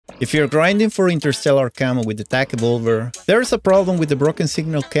If you're grinding for Interstellar camo with the TAC EVOLVERE, there's a problem with the broken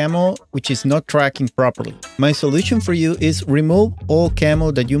signal camo which is not tracking properly. My solution for you is remove all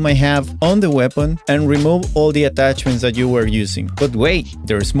camo that you might have on the weapon and remove all the attachments that you were using. But wait,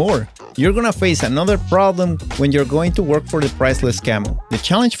 there's more. You're gonna face another problem when you're going to work for the priceless camo. The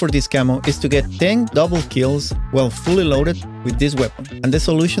challenge for this camo is to get 10 double kills while fully loaded with this weapon. And the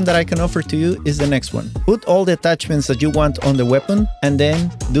solution that I can offer to you is the next one. Put all the attachments that you want on the weapon and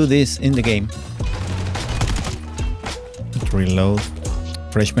then do this in the game. Reload.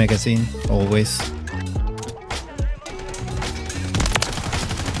 Fresh magazine, always.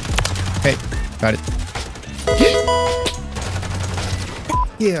 Okay, got it.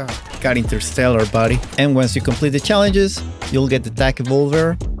 Yeah, got Interstellar, buddy. And once you complete the challenges, you'll get the TAC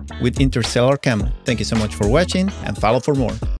EVOLVERE with Interstellar camo. Thank you so much for watching and follow for more.